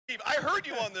I heard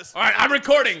you on this. All right, I'm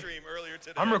recording. Stream earlier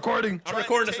today. I'm recording. I'm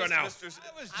recording this right now. I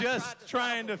was just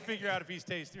trying to figure out if he's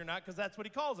tasty or not, because that's what he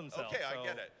calls himself. Okay, so. I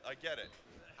get it. I get it.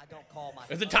 I don't call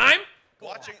myself. Is it time?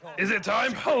 Watching. Is it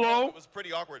time? Hello? It was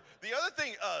pretty awkward. The other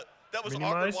thing that was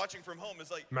Minimize. awkward watching from home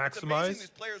is like it's Maximize. amazing these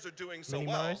players are doing so well,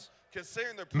 Minimize.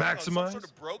 considering they're playing on some Maximize. sort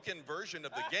of broken version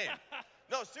of the game.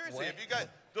 No, seriously, if you guys,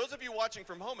 those of you watching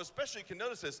from home especially can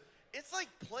notice this. It's like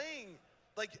playing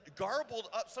like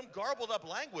some garbled up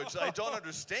language that I don't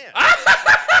understand.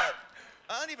 I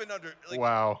don't even like,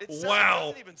 Wow. It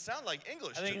doesn't even sound like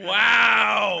English. To me.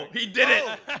 Wow. He did it.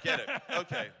 Oh, get it.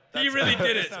 Okay. He really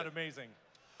did it. It's not amazing.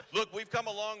 Look, we've come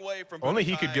a long way from Only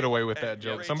he could Time get away with and that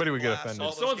joke. Rage Somebody would get Blast, offended. all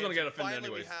those Someone's gonna games, get and offended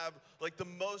finally anyways. we have like the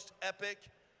most epic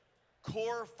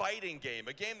core fighting game,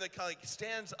 a game that kind of like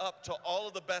stands up to all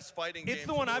of the best fighting games. It's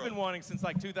the one in I've been world. wanting since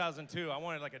like 2002. I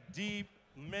wanted like a deep,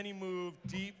 many-move,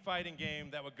 deep fighting game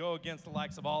that would go against the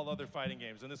likes of all other fighting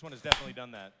games, and this one has definitely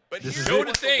done that. But This here's is what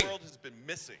it. the thing. world has been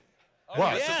missing.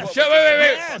 What? This is Yes. what Shut, we just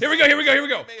wait. announced. Here we go.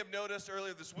 You may have noticed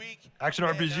earlier this week. Action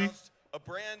they RPG? announced a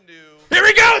brand new Here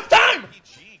we go. It's time.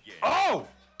 RPG game. Oh!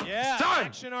 Yeah, Time.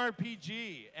 action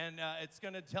RPG, and it's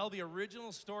going to tell the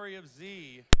original story of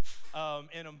Z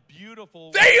in a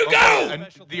beautiful. There you go! And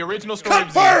the original story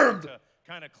of Z. Confirmed. To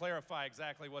kind of clarify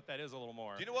exactly what that is a little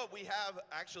more. Do you know what we have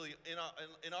actually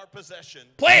in our possession?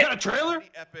 Play Is that a it. trailer?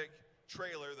 The epic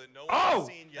trailer that no one Oh! has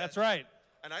seen yet. That's right.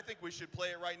 And I think we should play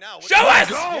it right now. What Show do you us. think?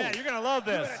 Go! Yeah, you're going to love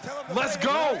this. Let's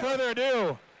Without go! further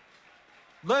ado.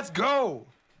 Let's go!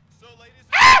 So, ladies and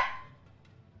Ah!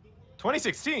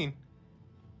 2016?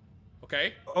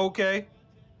 Okay. Okay.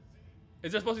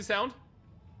 Is there supposed to be sound?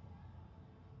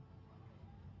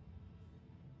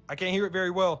 I can't hear it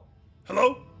very well.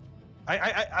 Hello?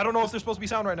 I don't know if there's supposed to be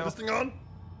sound right now. This thing on?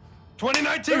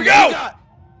 2019. Here we What go! we got?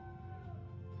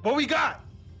 What we got?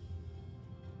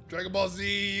 Dragon Ball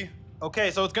Z.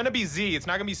 Okay, so it's gonna be Z. It's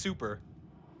not gonna be Super.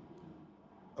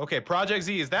 Okay, Project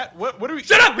Z. Is that what? What are we?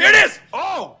 Shut up! Here it is!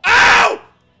 Oh! Ow!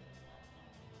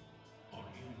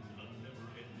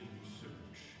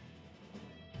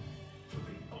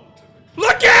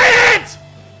 Look at it!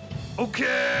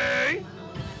 Okay.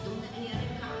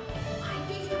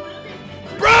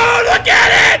 Bro, look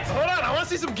at it! Hold on, I want to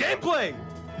see some gameplay.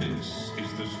 This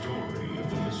is the story of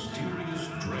the mysterious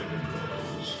Dragon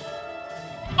Balls.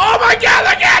 Oh my god,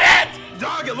 look at it!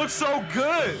 Dog, it looks so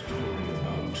good. Story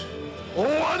about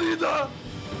Oh, Anita.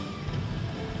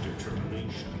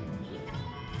 determination.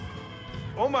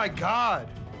 Oh my God.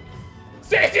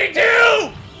 62!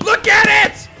 Look at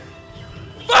it!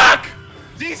 Fuck!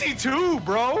 DC2,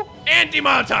 bro. And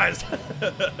demonetized.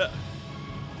 Despair.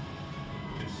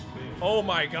 Oh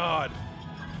my god.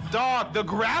 Dog, the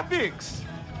graphics.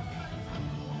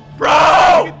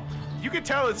 Bro! You can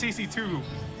tell it's CC2.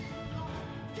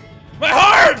 My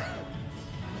heart!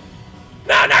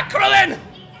 No, not Krillin!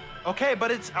 Okay, but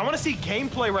it's. I want to see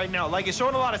gameplay right now. Like, it's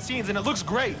showing a lot of scenes and it looks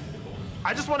great.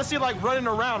 I just want to see like running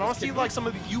around. I want to see like some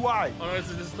of the UI. Oh no,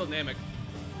 this is still dynamic.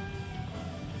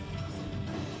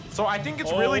 So I think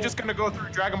it's really Oh. just gonna go through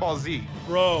Dragon Ball Z.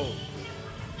 Bro.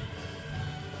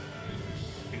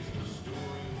 Is the story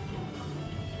of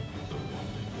Goku, the one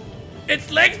and all.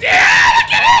 It's legs. Yeah,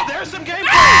 look at it! There's some gameplay.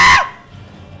 Ah!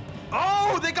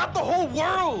 Oh, they got the whole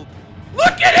world.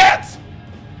 Look at it!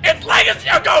 It's Legacy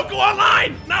of Goku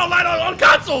Online! Now online on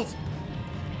consoles!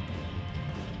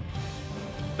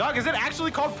 Dog, is it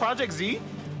actually called Project Z?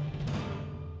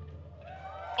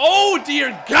 Oh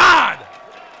dear God!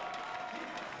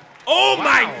 Oh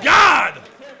my Wow. God!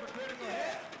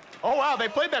 Oh wow, they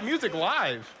played that music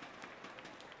live.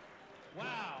 Wow,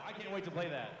 I can't wait to play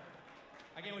that.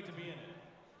 I can't wait to be in it.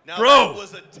 Now Bro. that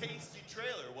was a tasty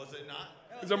trailer, was it not?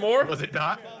 Is there more? Was it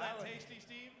not? Call that tasty,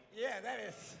 Steve? Yeah, that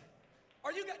is.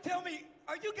 Tell me,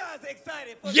 are you guys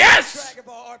excited for Yes! this Dragon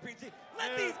Ball RPG?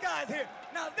 Let these guys hear.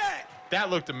 Now that That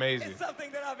looked amazing. is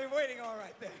something that I've been waiting on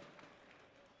right there.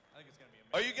 I think it's going to be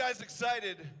Are amazing. you guys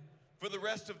excited for the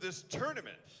rest of this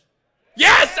tournament?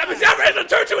 Yes! I'm excited for it to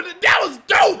turn to it. That was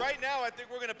dope! Right now, I think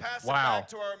we're going to pass Wow. it back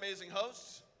to our amazing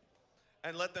hosts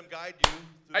and let them guide you. through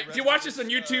the If rest you of watch this on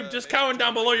YouTube, just comment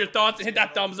down below your thoughts and hit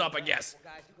that thumbs up, I guess.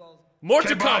 Guys, you go More to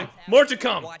Okay, come. bye. More to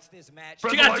come. watch this match.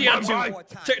 Check Check out Bye, Dion bye, 2.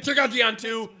 bye. Check out Dion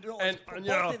 2. And, Both you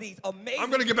know, of these amazing I'm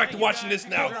going to get back to watching this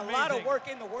now. Put a lot of work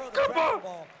in the world of Come Dragon on.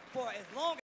 Ball for as long